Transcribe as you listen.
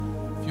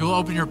You'll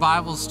open your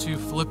Bibles to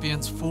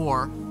Philippians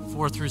 4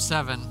 through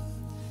 7.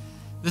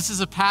 This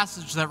is a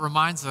passage that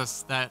reminds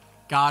us that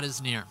God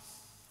is near,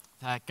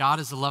 that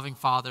God is a loving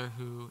Father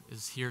who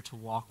is here to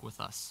walk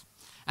with us.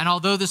 And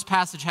although this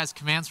passage has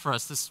commands for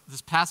us,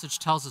 this passage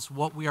tells us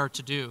what we are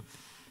to do.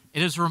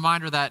 It is a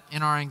reminder that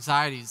in our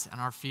anxieties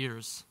and our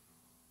fears,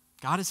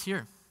 God is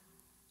here.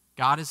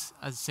 God is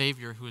a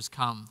Savior who has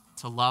come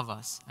to love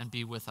us and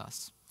be with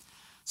us.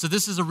 So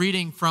this is a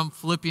reading from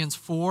Philippians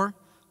 4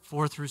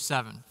 through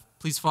 7.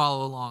 Please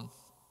follow along.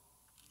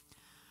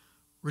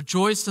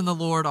 Rejoice in the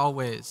Lord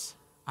always.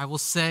 I will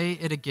say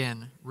it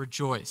again,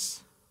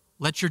 rejoice.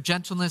 Let your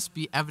gentleness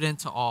be evident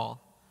to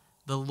all.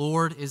 The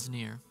Lord is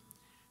near.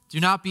 Do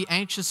not be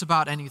anxious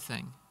about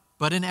anything,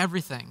 but in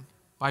everything,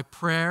 by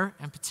prayer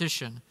and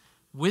petition,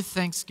 with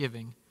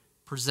thanksgiving,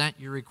 present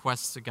your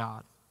requests to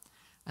God.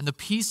 And the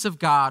peace of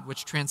God,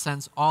 which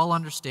transcends all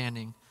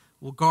understanding,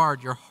 will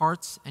guard your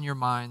hearts and your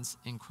minds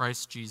in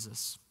Christ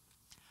Jesus.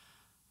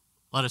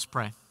 Let us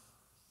pray.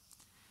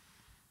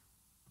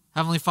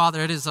 Heavenly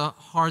Father, it is a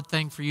hard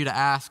thing for you to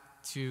ask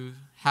to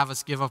have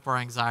us give up our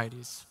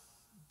anxieties,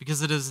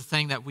 because it is a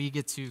thing that we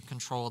get to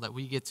control, that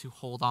we get to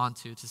hold on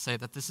to say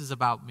that this is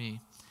about me.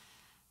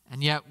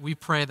 And yet we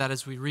pray that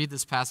as we read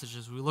this passage,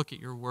 as we look at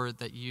your word,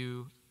 that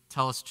you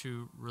tell us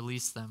to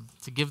release them,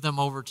 to give them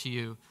over to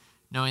you,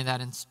 knowing that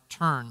in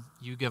turn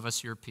you give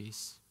us your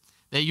peace.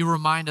 That you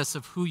remind us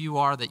of who you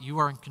are, that you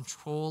are in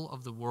control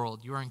of the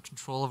world, you are in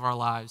control of our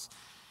lives.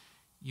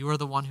 You are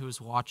the one who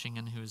is watching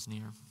and who is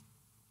near.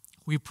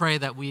 We pray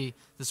that we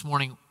this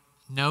morning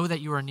know that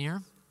you are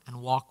near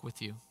and walk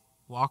with you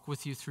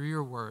through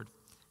your word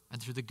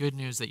and through the good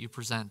news that you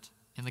present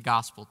in the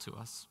gospel to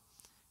us.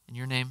 In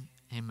your name,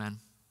 amen.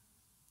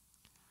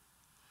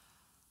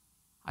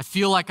 I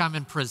feel like I'm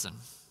in prison.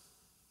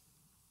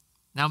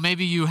 Now,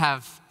 maybe you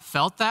have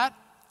felt that,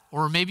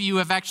 or maybe you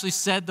have actually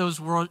said those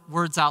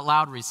words out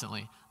loud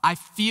recently. I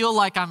feel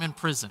like I'm in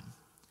prison.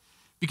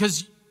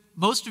 Because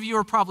most of you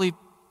are probably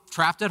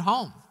trapped at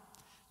home.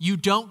 You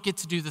don't get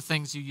to do the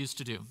things you used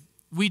to do.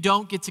 We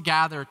don't get to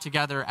gather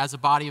together as a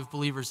body of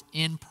believers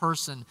in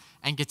person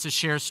and get to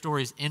share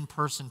stories in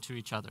person to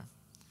each other.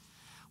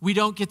 We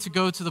don't get to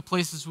go to the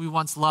places we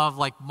once loved,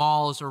 like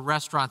malls or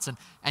restaurants,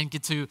 and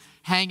get to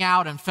hang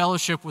out and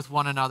fellowship with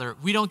one another.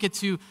 We don't get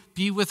to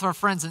be with our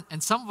friends,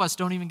 and some of us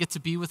don't even get to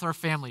be with our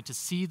family, to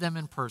see them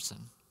in person.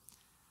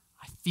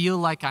 I feel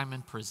like I'm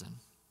in prison.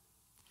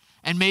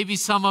 And maybe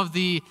some of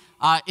the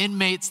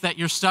inmates that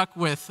you're stuck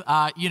with,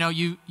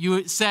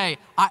 you say,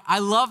 I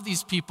love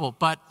these people,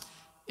 but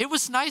it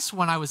was nice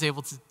when I was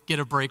able to get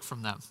a break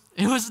from them.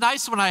 It was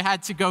nice when I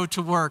had to go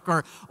to work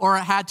or I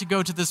had to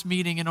go to this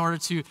meeting in order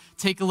to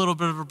take a little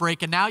bit of a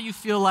break. And now you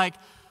feel like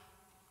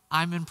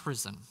I'm in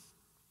prison.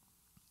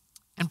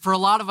 And for a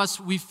lot of us,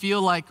 we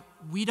feel like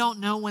we don't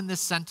know when this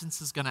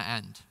sentence is going to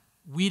end.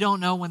 We don't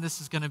know when this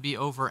is going to be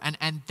over.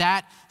 And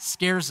that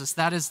scares us.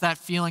 That is that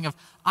feeling of,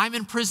 I'm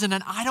in prison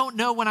and I don't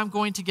know when I'm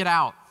going to get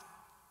out.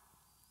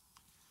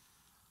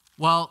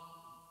 Well,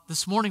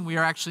 this morning we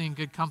are actually in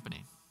good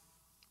company.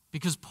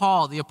 Because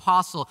Paul, the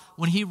apostle,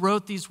 when he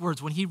wrote these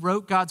words, when he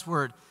wrote God's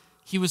word,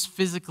 he was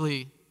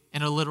physically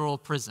in a literal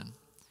prison.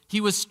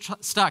 He was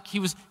stuck. He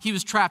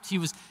was trapped. He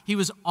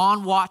was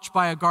on watch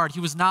by a guard.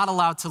 He was not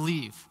allowed to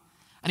leave.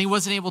 And he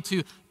wasn't able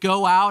to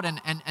go out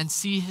and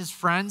see his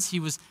friends. He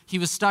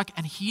was stuck,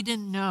 and he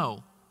didn't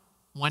know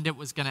when it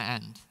was going to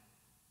end.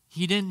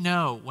 He didn't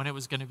know when it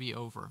was going to be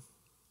over.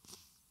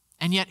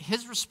 And yet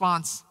his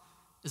response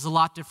is a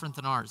lot different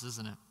than ours,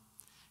 isn't it?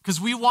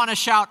 Because we want to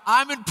shout,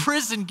 I'm in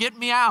prison, get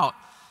me out.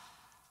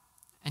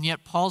 And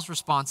yet Paul's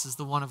response is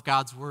the one of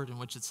God's word, in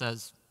which it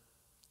says,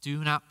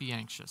 do not be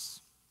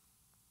anxious.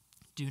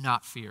 Do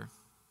not fear.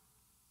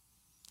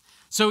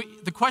 So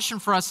the question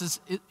for us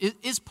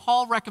is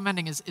Paul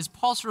recommending, is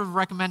Paul sort of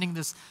recommending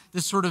this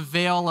sort of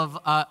veil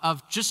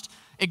of just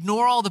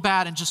ignore all the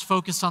bad and just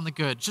focus on the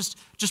good? Just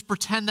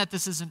pretend that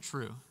this isn't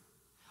true?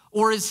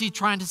 Or is he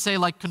trying to say,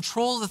 like,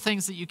 control the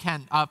things that you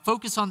can,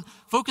 focus on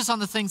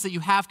the things that you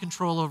have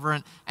control over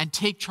and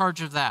take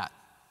charge of that?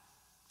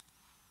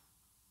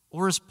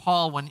 Or is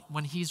Paul,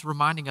 when he's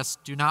reminding us,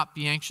 do not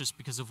be anxious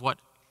because of what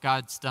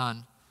God's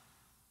done,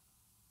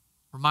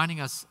 reminding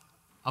us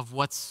of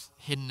what's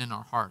hidden in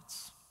our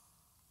hearts?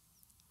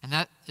 And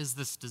that is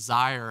this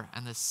desire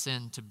and this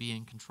sin to be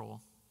in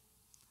control,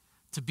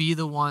 to be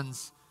the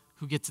ones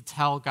who get to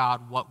tell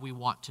God what we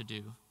want to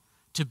do,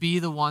 to be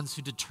the ones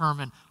who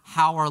determine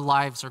how our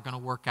lives are going to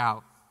work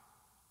out,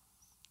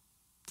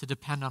 to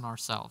depend on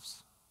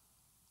ourselves.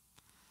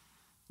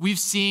 We've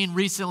seen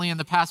recently in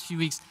the past few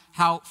weeks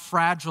how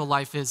fragile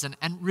life is and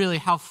really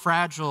how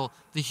fragile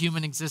the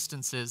human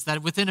existence is,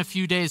 that within a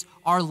few days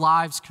our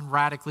lives can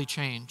radically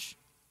change.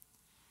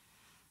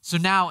 So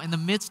now, in the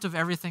midst of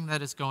everything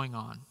that is going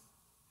on,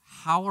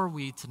 how are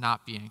we to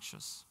not be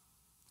anxious?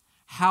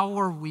 How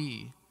are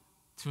we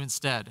to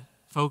instead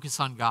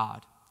focus on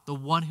God, the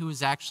one who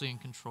is actually in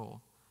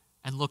control,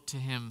 and look to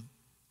him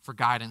for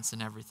guidance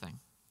in everything?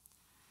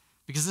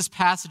 Because this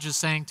passage is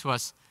saying to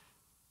us,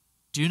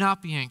 do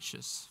not be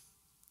anxious.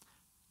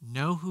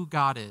 know who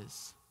God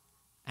is,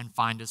 and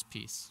find his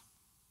peace.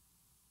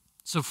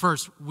 So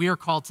first, we are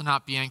called to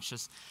not be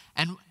anxious.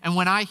 And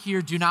when I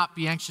hear do not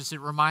be anxious, it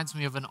reminds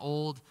me of an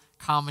old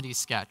comedy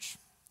sketch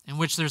in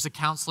which there's a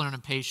counselor and a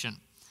patient.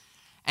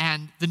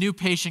 And the new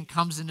patient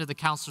comes into the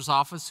counselor's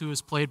office, who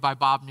is played by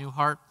Bob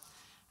Newhart.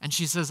 And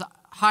she says,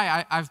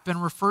 "Hi, I've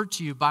been referred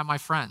to you by my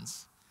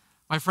friends.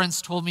 My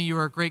friends told me you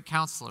were a great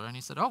counselor." And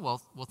he said, "Oh,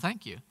 well,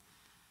 thank you."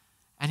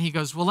 And he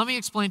goes, "Well, let me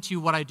explain to you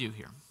what I do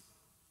here.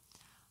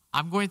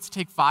 I'm going to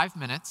take 5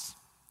 minutes.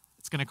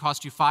 It's going to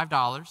cost you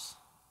 $5.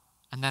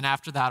 And then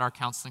after that, our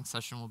counseling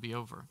session will be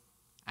over.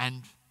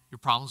 And your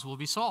problems will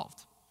be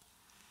solved."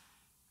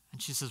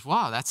 And she says,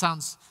 "Wow, that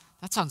sounds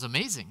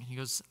amazing." And he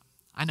goes,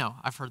 "I know,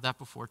 I've heard that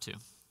before too."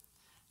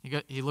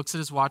 He looks at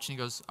his watch and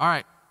he goes, "All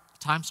right,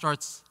 time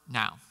starts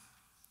now.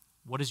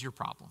 What is your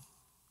problem?"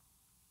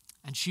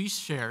 And she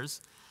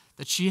shares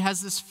that she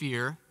has this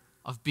fear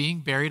of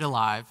being buried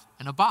alive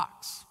in a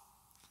box.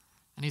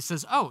 And he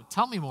says, "Oh,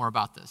 tell me more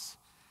about this."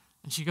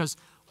 And she goes,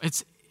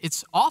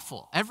 It's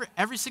awful.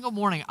 Every single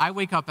morning I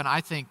wake up and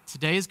I think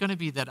today is going to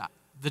be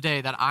the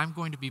day that I'm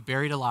going to be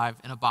buried alive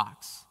in a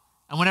box.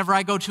 And whenever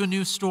I go to a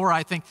new store,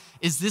 I think,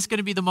 is this going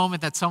to be the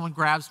moment that someone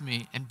grabs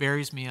me and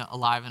buries me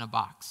alive in a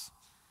box?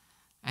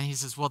 And he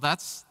says, "Well,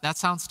 that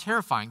sounds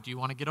terrifying. Do you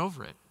want to get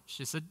over it?"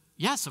 She said,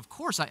 "Yes, of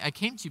course. I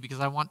came to you because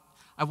I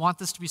want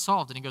this to be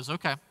solved." And he goes,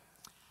 "Okay,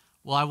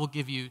 well, I will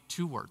give you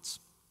 2 words.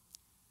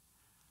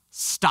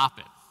 Stop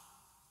it."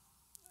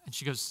 And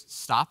she goes,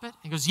 "Stop it?"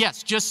 He goes,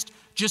 "Yes, just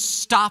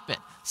stop it.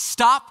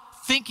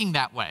 Stop thinking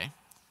that way."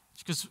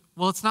 She goes,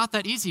 "Well, it's not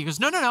that easy." He goes,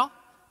 No,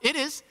 it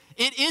is.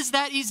 It is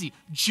that easy.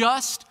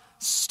 Just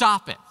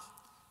stop it.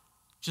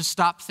 Just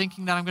stop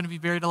thinking that I'm going to be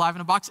buried alive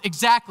in a box.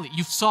 Exactly,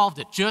 you've solved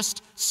it.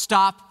 Just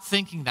stop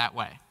thinking that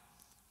way."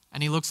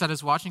 And he looks at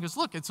his watch and he goes,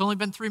 "Look, it's only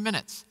been 3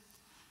 minutes."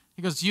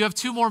 He goes, "You have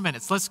 2 more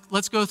minutes.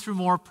 Let's go through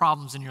more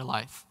problems in your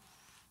life."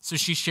 So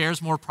she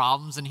shares more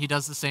problems, and he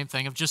does the same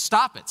thing of just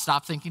stop it.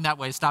 Stop thinking that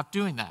way. Stop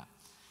doing that.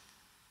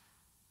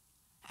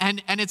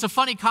 And it's a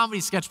funny comedy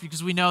sketch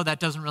because we know that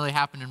doesn't really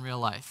happen in real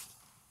life.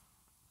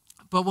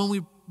 But when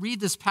we read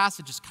this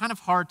passage, it's kind of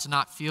hard to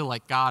not feel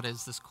like God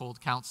is this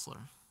cold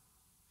counselor,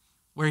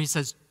 where he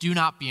says, "Do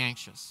not be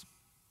anxious."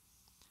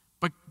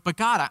 But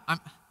God,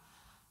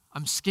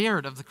 I'm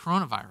scared of the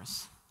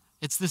coronavirus.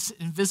 It's this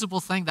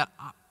invisible thing that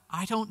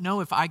I don't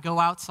know if I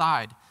go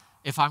outside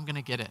if I'm going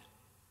to get it.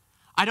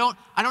 I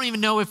don't even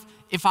know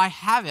if I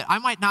have it. I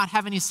might not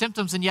have any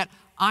symptoms, and yet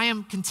I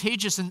am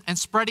contagious and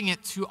spreading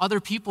it to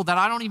other people that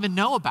I don't even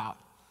know about.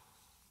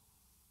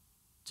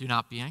 Do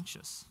not be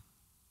anxious.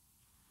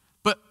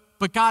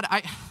 But God,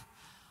 I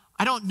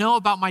don't know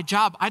about my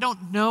job. I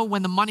don't know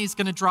when the money's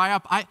going to dry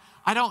up.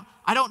 I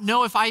don't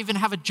know if I even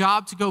have a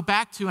job to go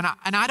back to,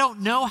 and I don't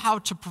know how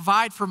to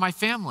provide for my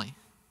family.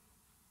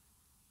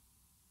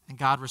 And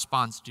God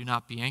responds, "Do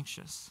not be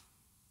anxious."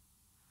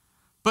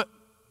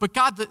 But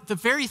God, the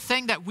very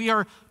thing that we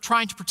are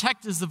trying to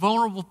protect is the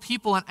vulnerable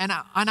people. And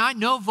I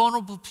know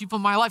vulnerable people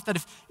in my life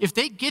that if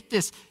they get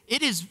this,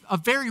 it is a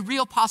very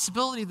real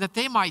possibility that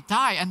they might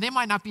die and they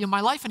might not be in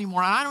my life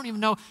anymore. And I don't even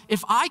know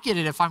if I get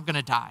it if I'm going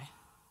to die.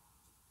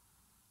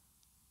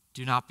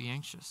 Do not be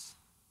anxious.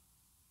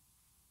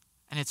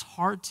 And it's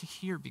hard to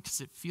hear because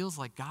it feels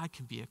like God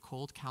can be a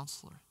cold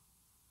counselor.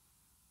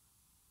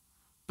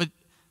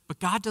 But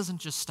God doesn't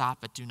just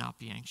stop at do not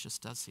be anxious,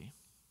 does he?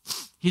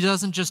 He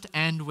doesn't just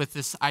end with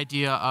this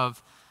idea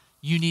of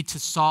you need to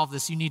solve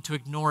this, you need to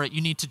ignore it,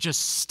 you need to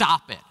just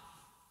stop it.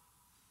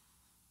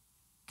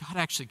 God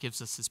actually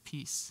gives us his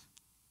peace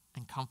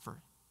and comfort.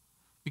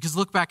 Because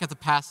look back at the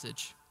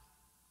passage.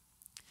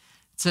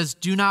 It says,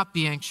 "Do not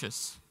be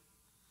anxious,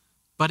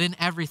 but in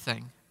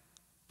everything,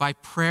 by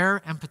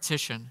prayer and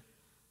petition,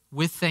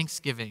 with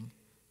thanksgiving,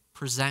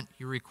 present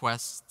your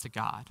requests to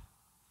God."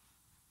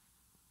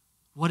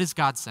 What is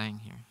God saying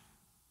here?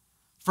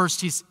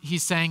 First,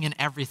 he's saying in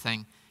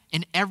everything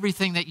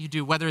that you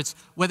do, whether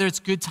it's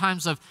good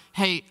times of,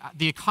 hey,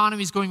 the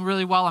economy's going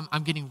really well,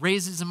 I'm getting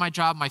raises in my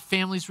job, my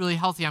family's really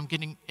healthy, I'm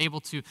getting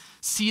able to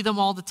see them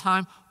all the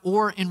time,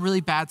 or in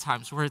really bad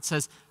times where it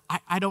says,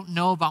 I don't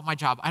know about my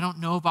job, I don't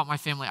know about my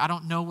family, I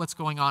don't know what's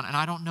going on, and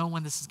I don't know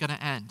when this is going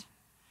to end.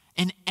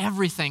 In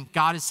everything,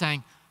 God is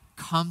saying,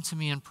 come to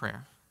me in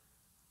prayer.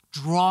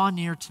 Draw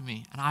near to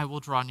me, and I will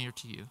draw near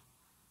to you.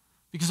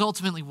 Because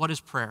ultimately, what is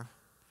prayer?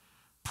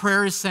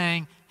 Prayer is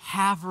saying,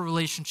 have a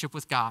relationship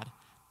with God.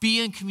 Be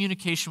in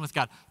communication with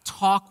God.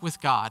 Talk with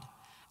God.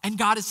 And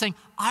God is saying,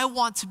 I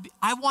want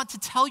to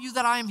tell you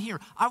that I am here.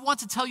 I want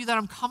to tell you that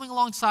I'm coming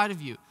alongside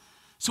of you.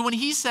 So when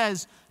he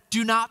says,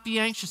 do not be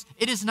anxious,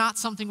 it is not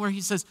something where he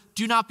says,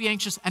 do not be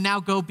anxious and now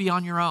go be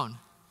on your own.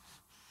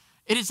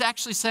 It is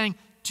actually saying,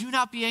 do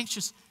not be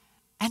anxious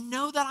and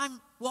know that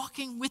I'm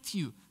walking with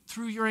you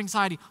through your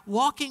anxiety,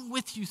 walking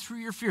with you through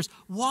your fears,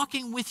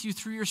 walking with you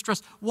through your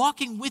stress,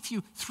 walking with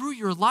you through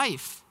your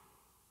life.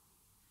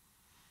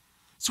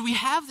 So we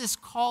have this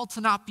call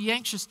to not be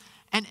anxious,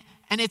 and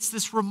it's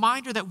this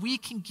reminder that we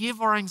can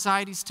give our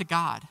anxieties to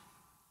God.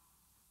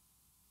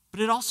 But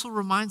it also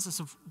reminds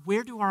us of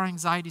where do our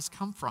anxieties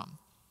come from?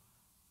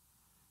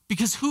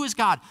 Because who is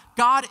God?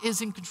 God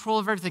is in control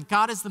of everything.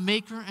 God is the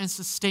maker and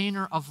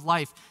sustainer of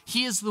life.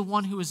 He is the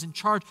one who is in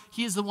charge.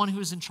 He is the one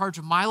who is in charge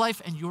of my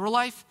life and your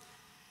life.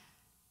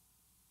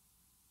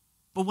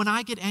 But when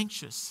I get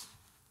anxious,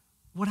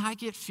 when I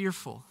get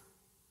fearful,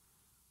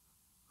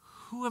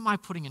 who am I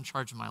putting in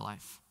charge of my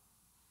life?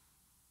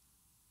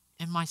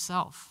 In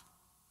myself.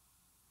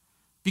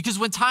 Because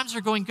when times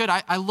are going good,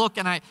 I look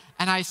and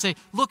I say,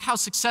 look how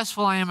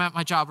successful I am at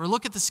my job, or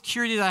look at the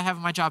security that I have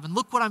in my job, and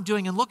look what I'm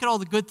doing, and look at all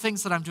the good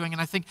things that I'm doing.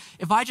 And I think,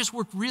 if I just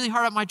work really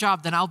hard at my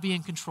job, then I'll be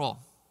in control.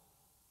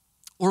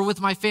 Or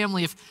with my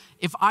family,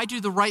 if I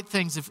do the right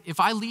things, if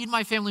I lead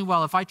my family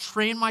well, if I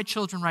train my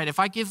children right, if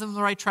I give them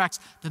the right tracks,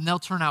 then they'll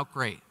turn out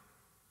great.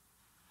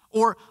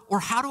 Or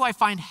how do I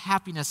find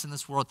happiness in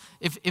this world?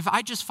 If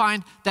I just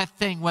find that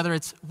thing, whether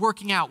it's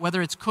working out,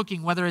 whether it's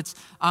cooking, whether it's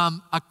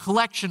a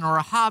collection or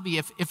a hobby,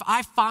 if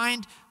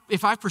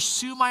I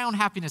pursue my own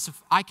happiness,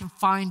 if I can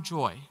find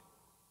joy.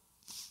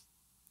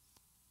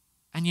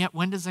 And yet,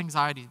 when does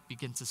anxiety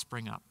begin to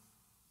spring up?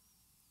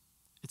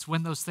 It's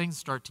when those things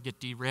start to get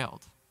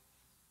derailed.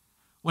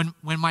 When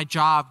my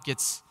job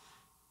gets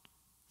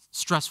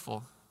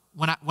stressful,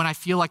 when I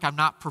feel like I'm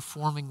not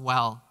performing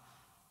well,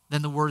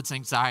 then the words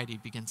anxiety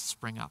begin to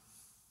spring up.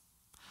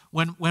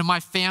 When my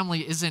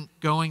family isn't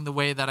going the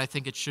way that I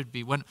think it should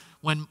be, when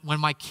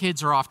my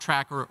kids are off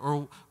track,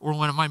 or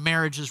when my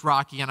marriage is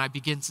rocky and I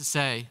begin to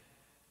say,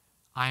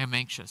 I am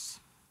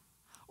anxious.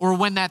 Or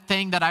when that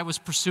thing that I was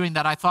pursuing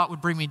that I thought would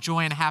bring me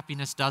joy and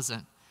happiness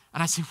doesn't.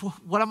 And I say, well,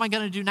 what am I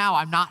going to do now?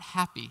 I'm not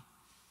happy.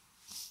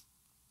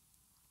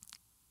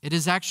 It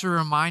is actually a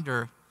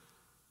reminder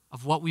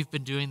of what we've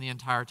been doing the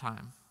entire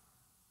time.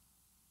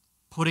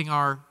 Putting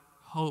our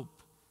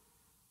hope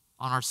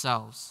on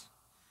ourselves.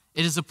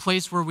 It is a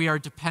place where we are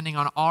depending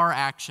on our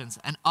actions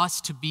and us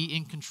to be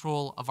in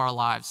control of our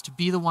lives, to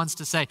be the ones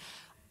to say,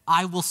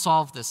 I will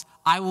solve this.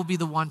 I will be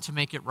the one to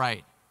make it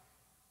right.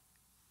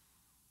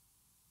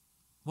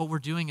 What we're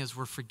doing is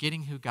we're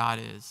forgetting who God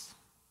is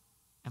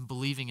and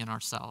believing in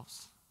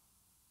ourselves.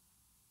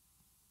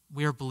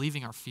 We are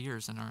believing our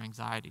fears and our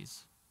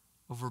anxieties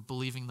over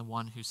believing the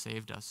one who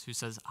saved us, who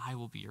says, I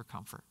will be your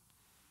comfort.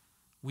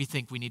 We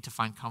think we need to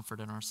find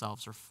comfort in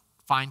ourselves, or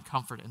find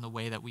comfort in the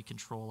way that we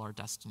control our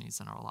destinies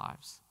and our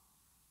lives.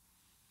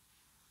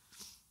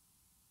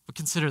 But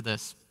consider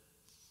this.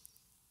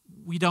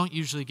 We don't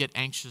usually get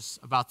anxious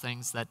about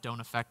things that don't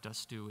affect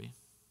us, do we?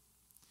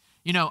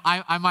 You know,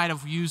 I might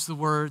have used the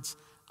words,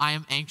 I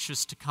am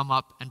anxious to come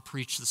up and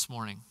preach this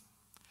morning.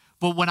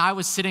 But when I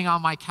was sitting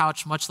on my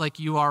couch, much like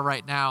you are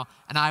right now,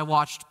 and I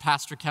watched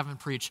Pastor Kevin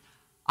preach,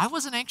 I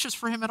wasn't anxious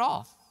for him at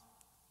all.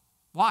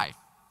 Why?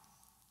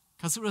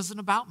 Because it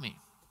wasn't about me.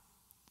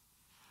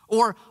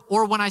 Or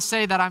when I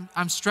say that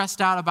I'm stressed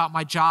out about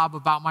my job,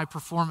 about my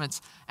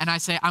performance, and I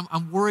say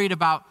I'm worried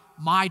about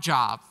my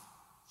job,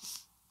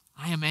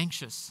 I am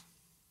anxious.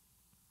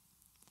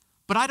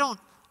 But I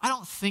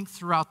don't think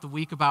throughout the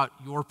week about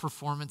your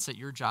performance at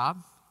your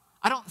job.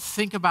 I don't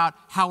think about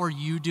how are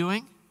you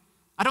doing.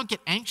 I don't get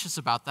anxious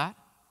about that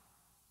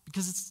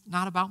because it's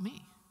not about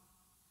me.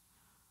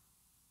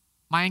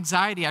 My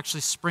anxiety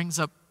actually springs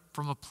up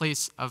from a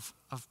place of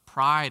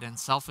pride and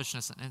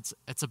selfishness, and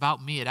it's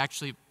about me. It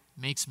actually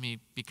makes me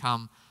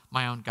become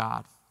my own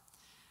God.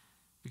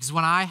 Because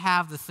when I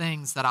have the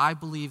things that I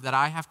believe that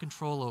I have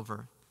control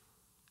over,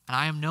 and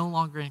I am no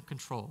longer in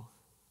control,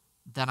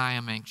 then I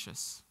am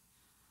anxious.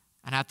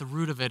 And at the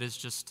root of it is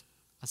just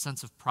a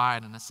sense of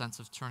pride and a sense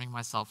of turning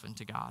myself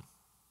into God.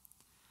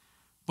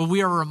 But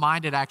we are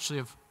reminded actually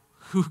of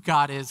who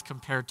God is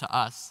compared to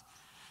us.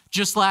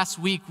 Just last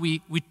week,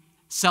 we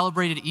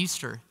celebrated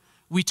Easter.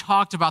 We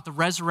talked about the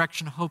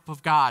resurrection hope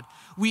of God.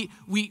 We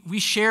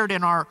shared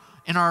in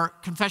our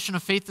confession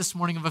of faith this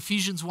morning of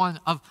Ephesians 1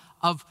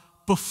 of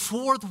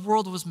before the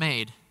world was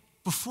made,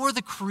 before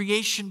the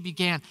creation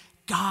began,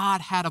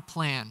 God had a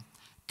plan.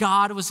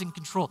 God was in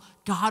control.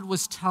 God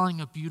was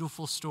telling a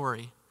beautiful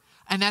story.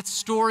 And that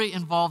story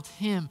involved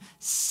him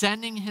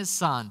sending his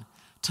son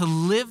to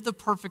live the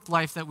perfect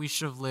life that we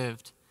should have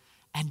lived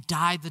and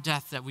die the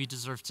death that we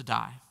deserve to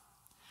die.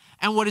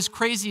 And what is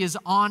crazy is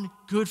on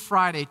Good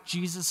Friday,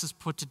 Jesus is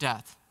put to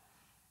death.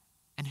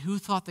 And who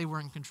thought they were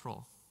in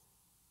control?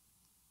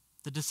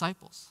 The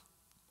disciples.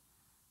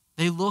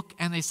 They look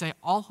and they say,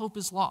 all hope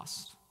is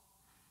lost.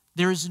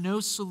 There is no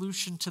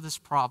solution to this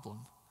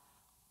problem.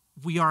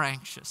 We are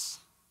anxious.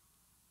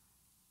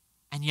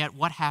 And yet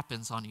what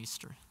happens on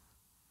Easter?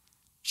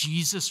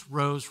 Jesus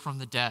rose from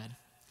the dead.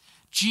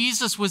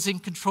 Jesus was in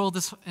control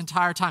this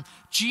entire time.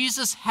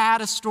 Jesus had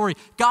a story.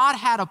 God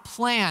had a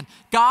plan.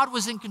 God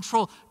was in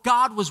control.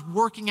 God was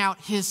working out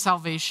his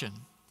salvation.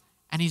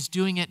 And he's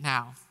doing it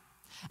now.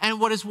 And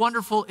what is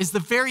wonderful is the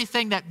very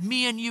thing that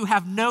me and you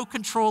have no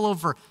control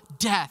over,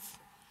 death,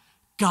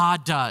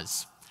 God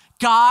does.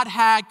 God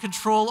had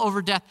control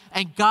over death,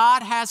 and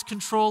God has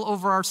control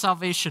over our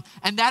salvation.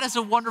 And that is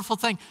a wonderful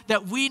thing,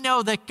 that we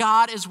know that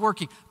God is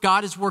working.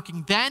 God is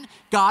working then,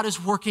 God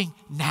is working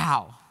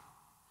now.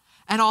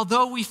 And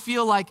although we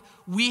feel like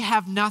we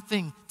have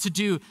nothing to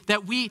do,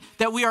 that we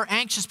are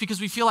anxious because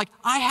we feel like,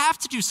 I have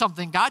to do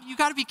something, God, you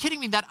got to be kidding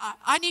me, that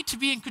I need to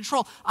be in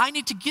control. I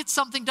need to get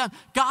something done.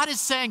 God is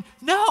saying,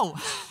 no,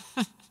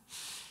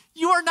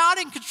 you are not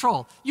in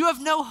control. You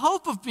have no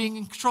hope of being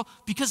in control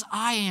because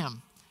I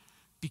am.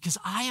 Because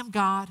I am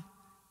God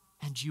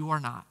and you are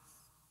not.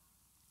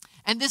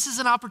 And this is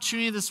an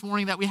opportunity this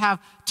morning that we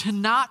have to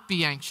not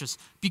be anxious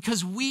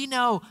because we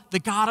know the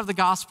God of the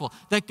gospel,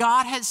 that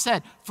God has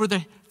said for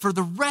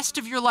the rest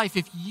of your life,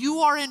 if you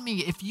are in me,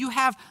 if you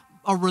have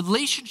a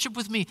relationship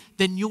with me,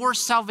 then your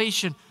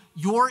salvation,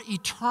 your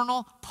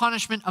eternal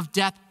punishment of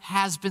death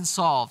has been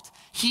solved.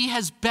 He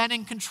has been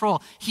in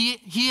control.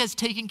 He has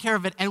taken care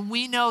of it. And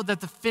we know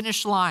that the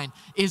finish line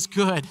is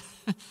good,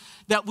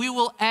 that we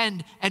will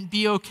end and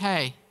be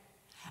okay.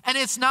 And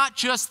it's not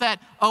just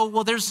that, oh,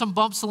 well, there's some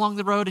bumps along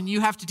the road and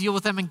you have to deal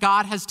with them and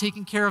God has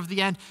taken care of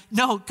the end.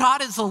 No,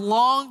 God is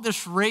along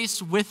this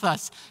race with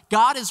us.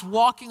 God is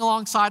walking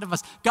alongside of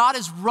us. God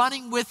is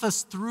running with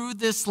us through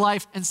this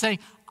life and saying,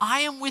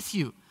 I am with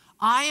you.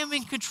 I am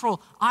in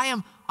control. I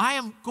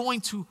am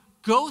going to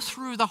go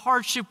through the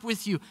hardship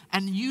with you,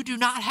 and you do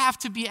not have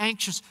to be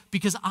anxious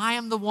because I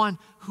am the one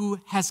who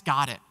has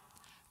got it.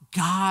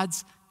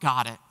 God's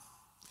got it.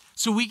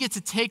 So we get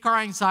to take our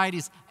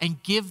anxieties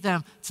and give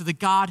them to the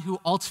God who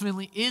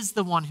ultimately is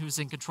the one who's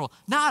in control.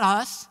 Not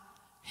us,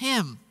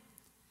 him.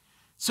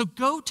 So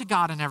go to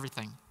God in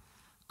everything.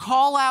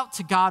 Call out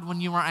to God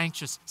when you are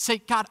anxious. Say,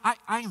 God, I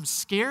am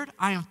scared,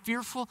 I am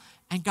fearful,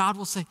 and God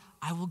will say,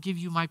 I will give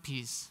you my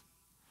peace.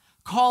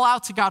 Call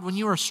out to God when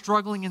you are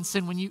struggling in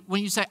sin, when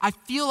you say, I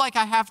feel like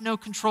I have no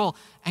control,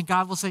 and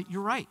God will say,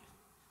 you're right.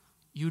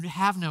 You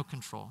have no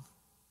control,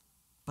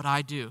 but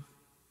I do.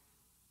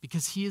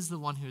 Because he is the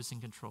one who is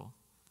in control,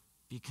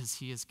 because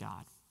he is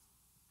God.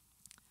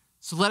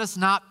 So let us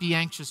not be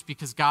anxious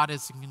because God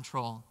is in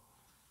control.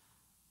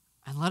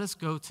 And let us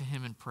go to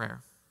him in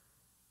prayer.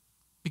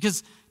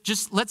 Because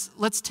just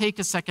let's take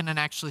a second and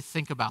actually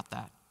think about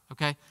that,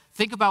 okay?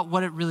 Think about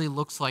what it really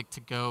looks like to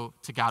go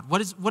to God.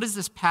 What is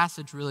this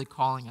passage really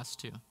calling us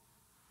to?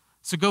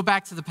 So go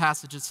back to the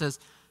passage. It says,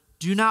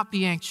 do not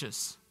be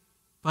anxious,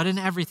 but in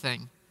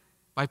everything,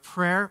 by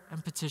prayer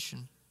and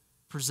petition,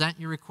 present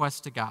your requests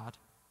to God.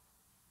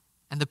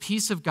 And the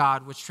peace of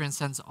God, which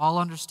transcends all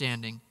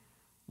understanding,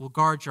 will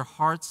guard your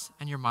hearts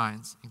and your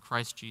minds in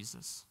Christ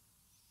Jesus.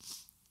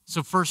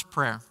 So first,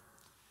 prayer.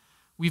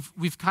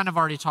 We've kind of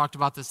already talked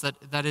about this,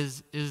 that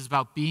is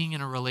about being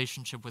in a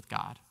relationship with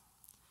God.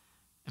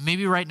 And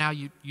maybe right now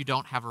you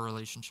don't have a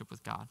relationship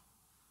with God.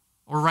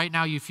 Or right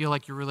now you feel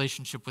like your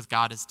relationship with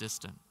God is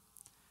distant.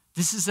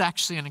 This is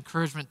actually an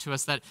encouragement to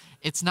us that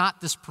it's not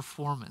this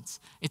performance.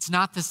 It's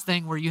not this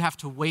thing where you have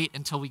to wait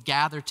until we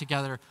gather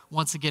together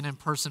once again in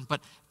person.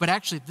 But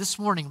actually this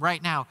morning,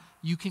 right now,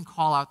 you can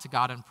call out to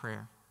God in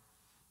prayer.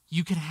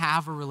 You can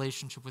have a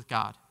relationship with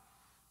God.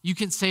 You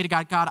can say to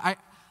God, God,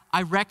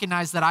 I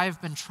recognize that I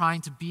have been trying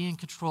to be in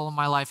control of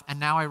my life, and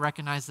now I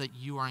recognize that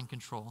you are in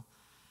control.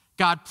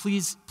 God,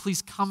 please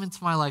come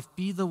into my life.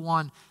 Be the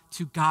one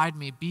to guide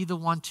me. Be the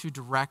one to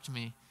direct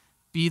me.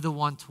 Be the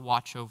one to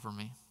watch over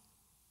me.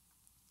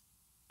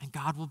 And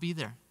God will be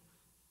there.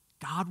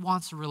 God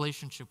wants a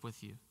relationship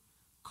with you.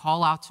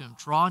 Call out to him.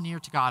 Draw near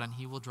to God, and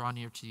he will draw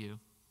near to you.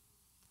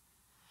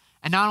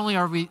 And not only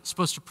are we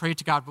supposed to pray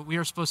to God, but we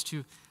are supposed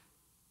to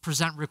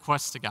present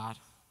requests to God.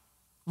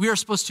 We are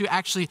supposed to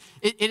actually,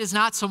 it is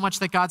not so much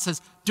that God says,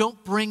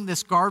 don't bring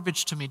this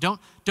garbage to me. Don't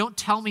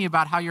tell me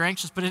about how you're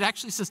anxious. But it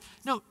actually says,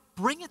 no,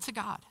 bring it to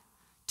God.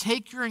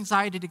 Take your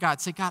anxiety to God.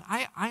 Say, God,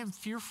 I am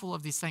fearful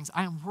of these things.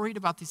 I am worried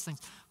about these things.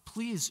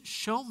 Please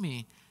show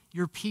me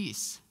your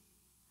peace.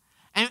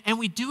 And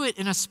we do it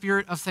in a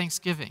spirit of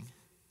thanksgiving.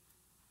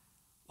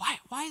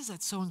 Why is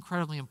that so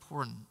incredibly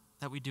important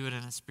that we do it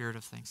in a spirit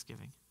of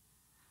thanksgiving?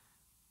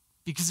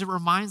 Because it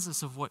reminds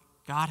us of what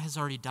God has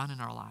already done in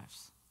our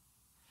lives.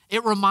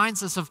 It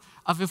reminds us of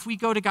if we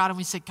go to God and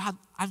we say, God,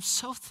 I'm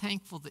so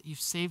thankful that you've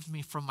saved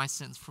me from my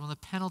sins, from the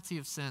penalty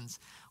of sins.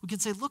 We can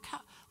say, look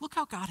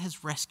how God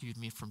has rescued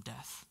me from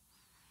death.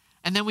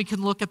 And then we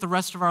can look at the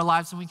rest of our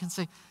lives and we can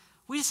say,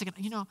 wait a second,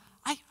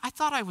 I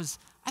thought I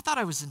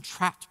was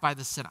entrapped by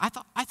the sin.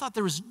 I thought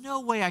there was no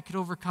way I could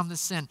overcome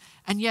this sin.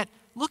 And yet,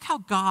 look how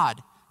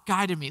God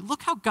guided me.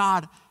 Look how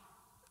God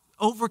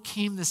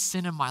overcame this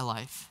sin in my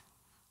life.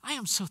 I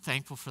am so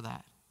thankful for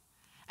that.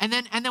 And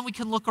then we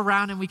can look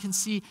around and we can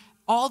see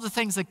all the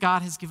things that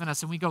God has given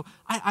us. And we go,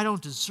 I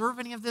don't deserve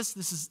any of this.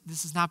 This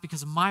is not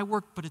because of my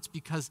work, but it's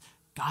because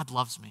God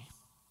loves me.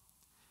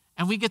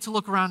 And we get to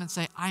look around and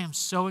say, I am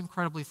so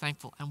incredibly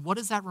thankful. And what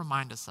does that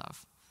remind us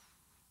of?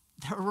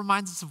 That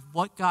reminds us of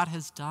what God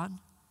has done,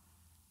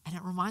 and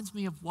it reminds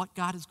me of what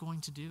God is going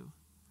to do.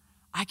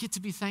 I get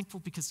to be thankful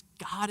because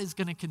God is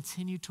going to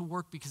continue to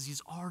work because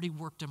he's already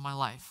worked in my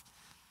life.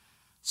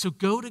 So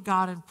go to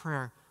God in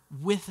prayer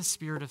with a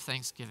spirit of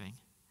thanksgiving.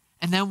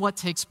 And then what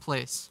takes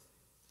place?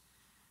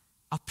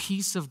 A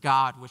peace of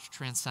God which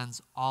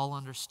transcends all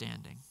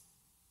understanding.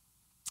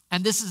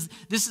 And this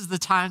is the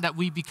time that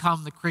we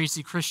become the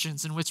crazy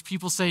Christians, in which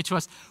people say to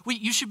us, "Wait,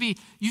 you should be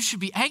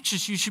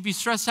anxious, you should be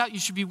stressed out, you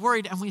should be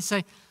worried." And we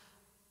say,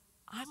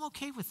 "I'm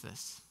okay with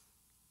this."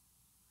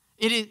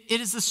 It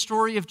is the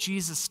story of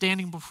Jesus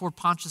standing before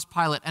Pontius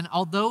Pilate, and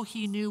although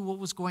he knew what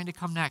was going to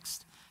come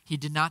next, he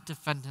did not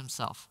defend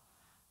himself.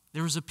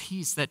 There was a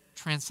peace that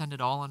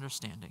transcended all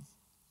understanding.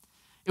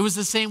 It was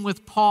the same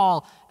with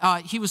Paul.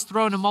 He was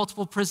thrown in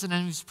multiple prisons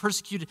and he was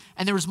persecuted,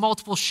 and there was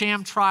multiple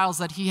sham trials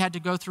that he had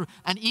to go through.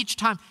 And each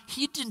time,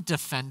 he didn't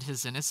defend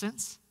his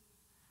innocence.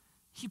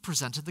 He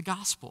presented the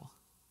gospel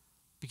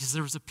because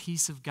there was a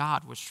peace of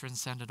God which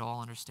transcended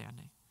all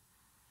understanding.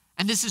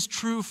 And this is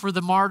true for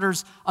the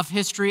martyrs of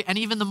history and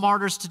even the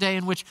martyrs today,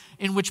 in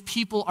which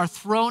people are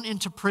thrown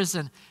into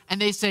prison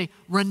and they say,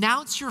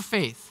 "Renounce your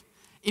faith.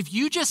 If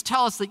you just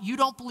tell us that you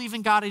don't believe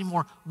in God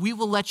anymore, we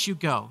will let you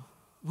go.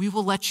 We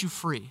will let you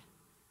free."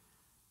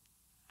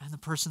 And the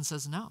person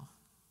says, "No.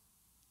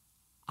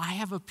 I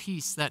have a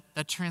peace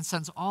that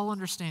transcends all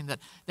understanding,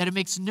 that it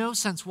makes no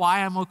sense why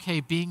I'm okay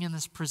being in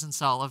this prison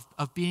cell,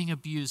 of being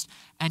abused,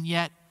 and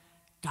yet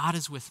God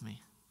is with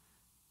me.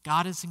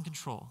 God is in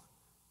control.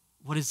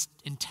 What is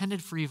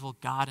intended for evil,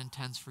 God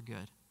intends for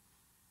good.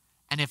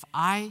 And if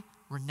I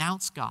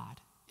renounce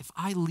God, if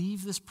I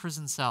leave this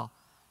prison cell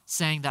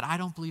saying that I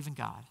don't believe in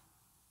God,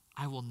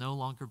 I will no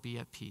longer be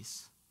at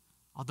peace.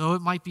 Although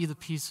it might be the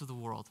peace of the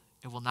world,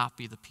 it will not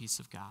be the peace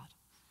of God."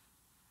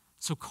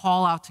 So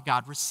call out to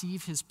God,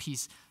 receive his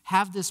peace.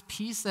 Have this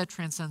peace that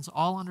transcends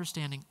all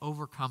understanding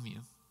overcome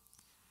you.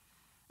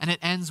 And it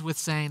ends with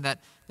saying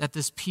that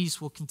this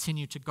peace will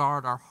continue to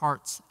guard our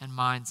hearts and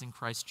minds in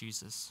Christ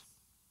Jesus.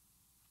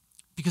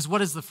 Because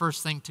what is the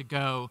first thing to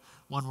go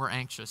when we're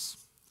anxious?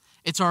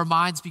 It's our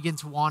minds begin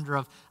to wander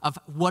of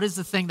what is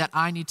the thing that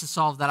I need to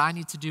solve, that I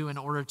need to do in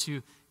order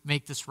to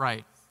make this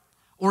right.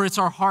 Or it's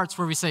our hearts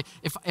where we say,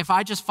 if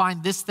I just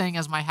find this thing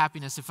as my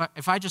happiness,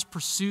 if I just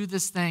pursue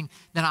this thing,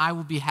 then I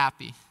will be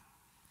happy.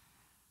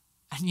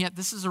 And yet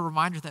this is a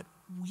reminder that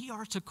we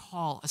are to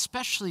call,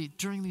 especially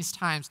during these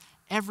times,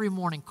 every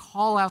morning,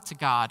 call out to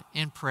God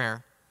in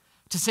prayer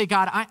to say,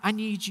 "God, I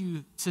need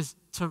you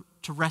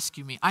to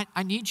rescue me.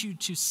 I need you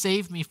to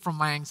save me from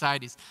my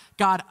anxieties.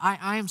 God,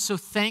 I am so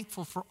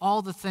thankful for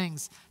all the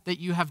things that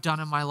you have done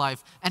in my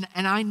life. And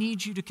I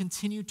need you to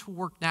continue to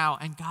work now."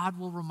 And God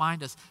will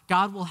remind us.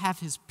 God will have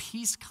his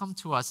peace come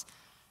to us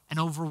and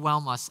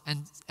overwhelm us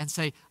and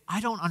say, "I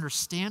don't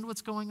understand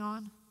what's going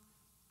on,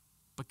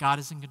 but God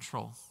is in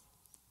control.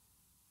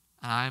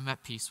 And I am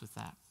at peace with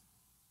that."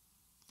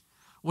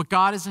 What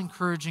God is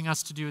encouraging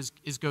us to do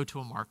is go to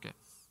a market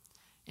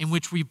in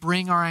which we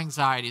bring our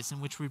anxieties, in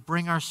which we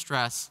bring our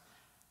stress.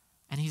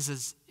 And he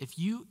says, if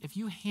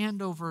you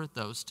hand over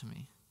those to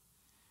me,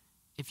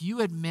 if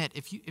you admit,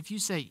 if you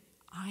say,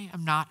 "I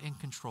am not in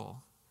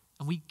control,"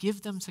 and we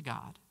give them to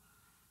God,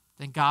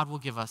 then God will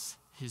give us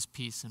his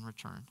peace in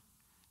return.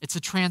 It's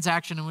a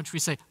transaction in which we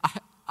say,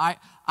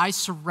 I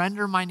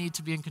surrender my need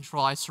to be in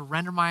control. I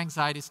surrender my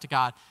anxieties to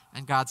God.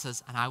 And God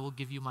says, "And I will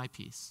give you my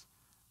peace.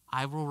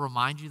 I will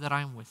remind you that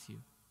I am with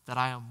you, that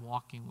I am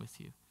walking with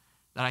you,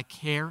 that I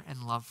care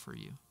and love for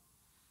you."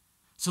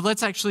 So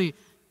let's actually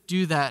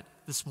do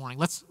that this morning.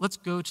 Let's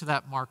go to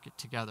that market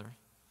together.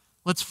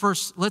 Let's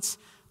first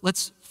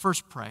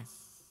pray.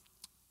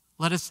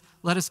 Let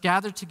us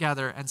gather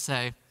together and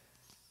say,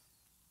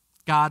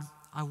 "God,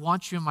 I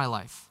want you in my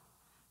life.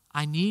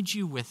 I need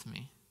you with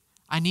me.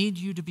 I need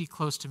you to be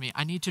close to me.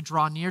 I need to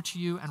draw near to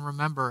you and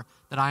remember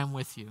that I am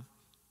with you."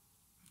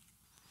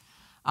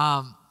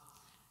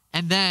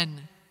 And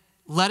then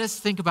let us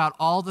think about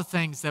all the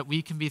things that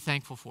we can be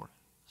thankful for.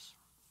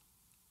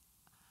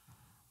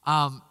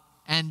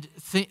 And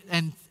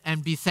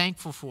be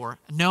thankful for,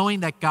 knowing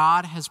that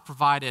God has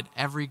provided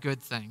every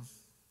good thing.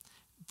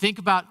 Think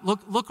about,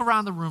 look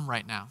around the room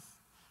right now.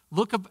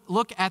 Look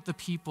at the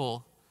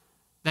people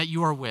that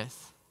you are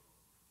with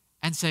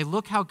and say,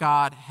 "Look how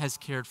God has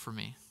cared for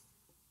me."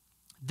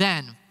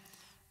 Then,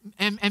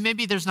 and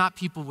maybe there's not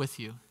people with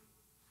you.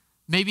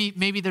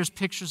 Maybe there's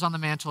pictures on the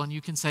mantle and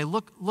you can say,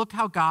 look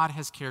how God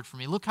has cared for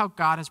me. Look how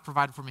God has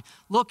provided for me.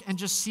 Look and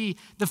just see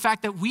the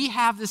fact that we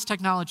have this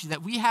technology,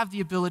 that we have the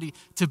ability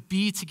to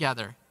be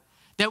together.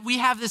 That we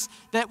have this,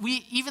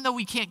 even though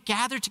we can't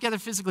gather together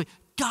physically,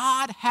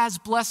 God has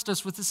blessed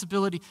us with this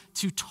ability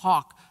to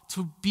talk,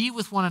 to be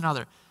with one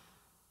another,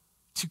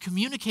 to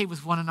communicate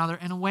with one another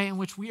in a way in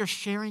which we are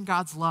sharing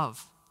God's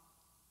love.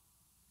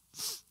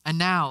 And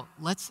now,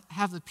 let's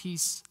have the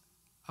peace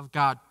of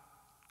God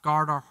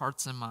guard our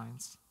hearts and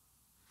minds.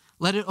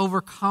 Let it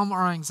overcome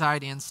our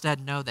anxiety. Instead,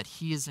 know that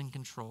he is in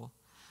control.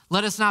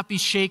 Let us not be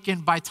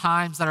shaken by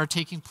times that are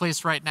taking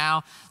place right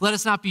now. Let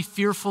us not be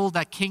fearful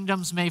that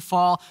kingdoms may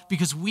fall,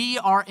 because we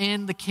are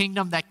in the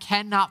kingdom that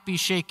cannot be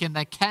shaken,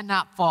 that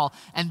cannot fall,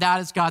 and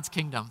that is God's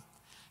kingdom.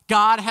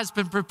 God has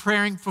been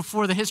preparing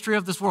before the history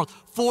of this world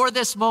for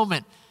this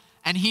moment,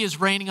 and he is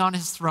reigning on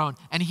his throne,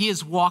 and he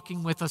is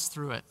walking with us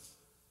through it.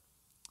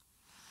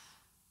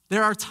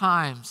 There are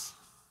times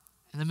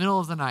in the middle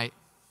of the night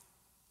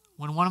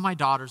when one of my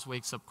daughters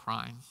wakes up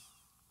crying.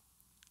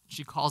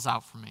 She calls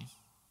out for me.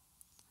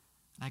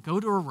 And I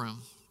go to her room,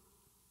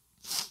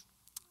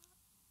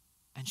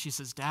 and she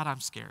says, Dad,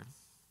 I'm scared.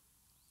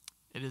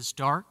 It is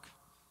dark.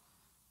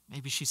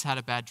 Maybe she's had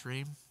a bad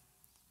dream.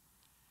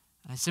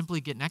 And I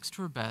simply get next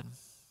to her bed,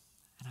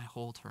 and I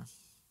hold her.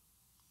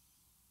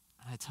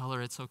 And I tell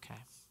her it's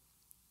okay.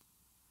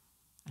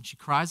 And she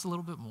cries a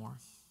little bit more,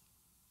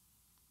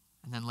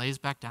 and then lays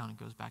back down and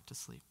goes back to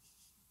sleep.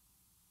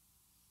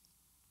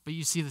 But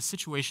you see, the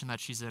situation that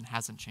she's in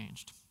hasn't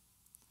changed.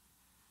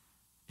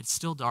 It's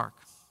still dark,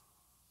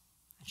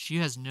 and she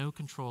has no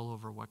control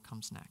over what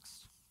comes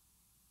next.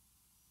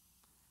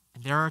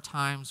 And there are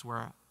times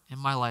where in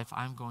my life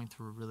I'm going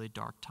through a really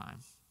dark time,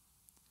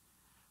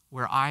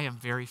 where I am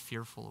very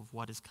fearful of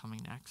what is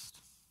coming next.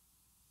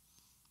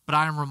 But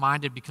I am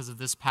reminded, because of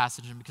this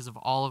passage and because of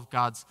all of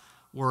God's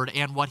word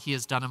and what he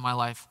has done in my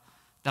life,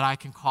 that I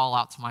can call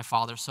out to my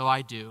Father. So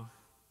I do.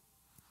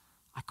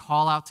 I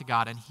call out to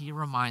God, and he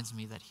reminds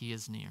me that he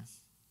is near.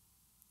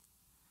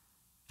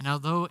 And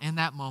although in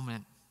that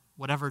moment,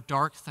 whatever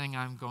dark thing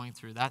I'm going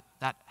through, that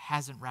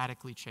hasn't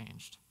radically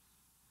changed.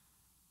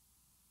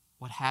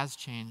 What has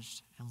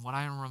changed, and what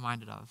I am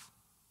reminded of,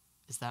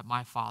 is that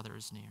my Father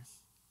is near.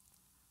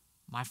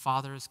 My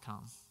Father has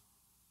come.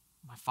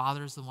 My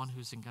Father is the one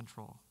who's in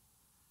control,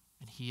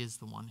 and he is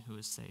the one who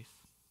is safe.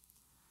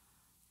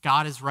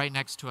 God is right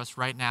next to us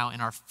right now in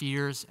our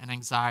fears and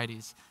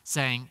anxieties,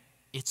 saying,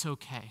 it's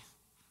okay.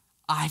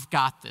 I've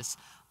got this.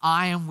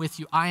 I am with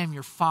you. I am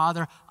your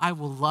Father. I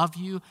will love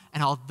you.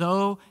 And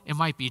although it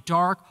might be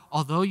dark,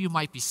 although you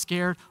might be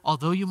scared,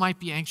 although you might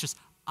be anxious,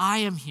 I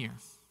am here.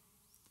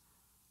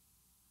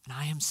 And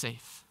I am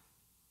safe.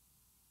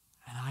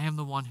 And I am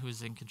the one who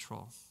is in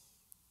control.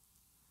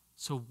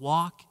 So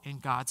walk in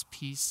God's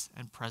peace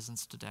and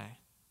presence today.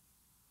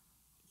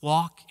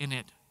 Walk in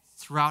it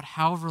throughout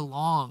however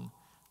long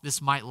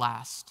this might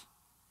last.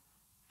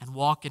 And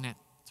walk in it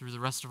through the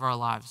rest of our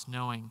lives,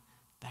 knowing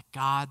that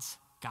God's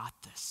got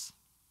this.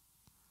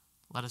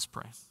 Let us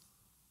pray.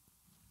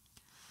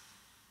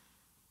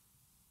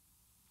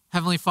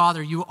 Heavenly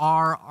Father, you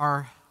are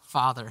our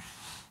Father.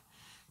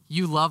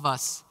 You love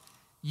us.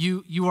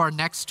 You are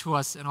next to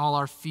us in all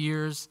our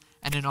fears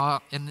and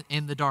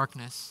in the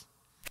darkness.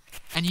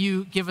 And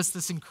you give us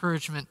this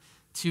encouragement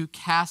to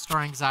cast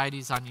our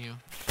anxieties on you,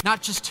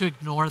 not just to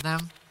ignore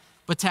them,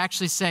 but to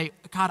actually say,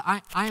 God,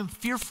 I am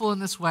fearful in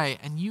this way,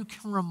 and you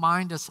can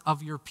remind us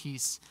of your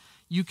peace.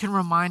 You can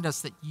remind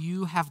us that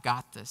you have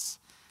got this,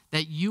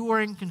 that you are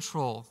in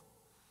control.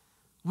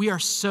 We are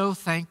so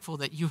thankful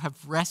that you have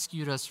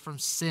rescued us from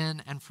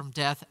sin and from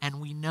death,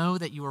 and we know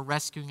that you are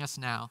rescuing us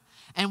now.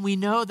 And we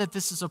know that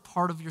this is a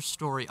part of your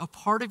story, a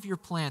part of your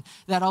plan,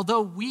 that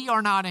although we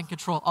are not in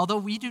control, although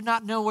we do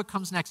not know what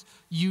comes next,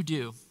 you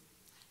do,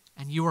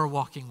 and you are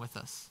walking with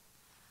us.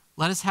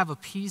 Let us have a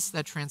peace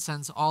that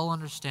transcends all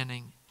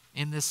understanding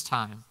in this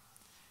time,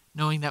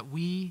 knowing that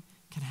we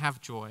can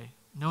have joy,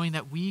 knowing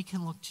that we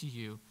can look to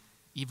you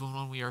even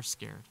when we are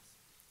scared.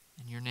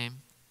 In your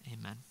name,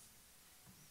 amen.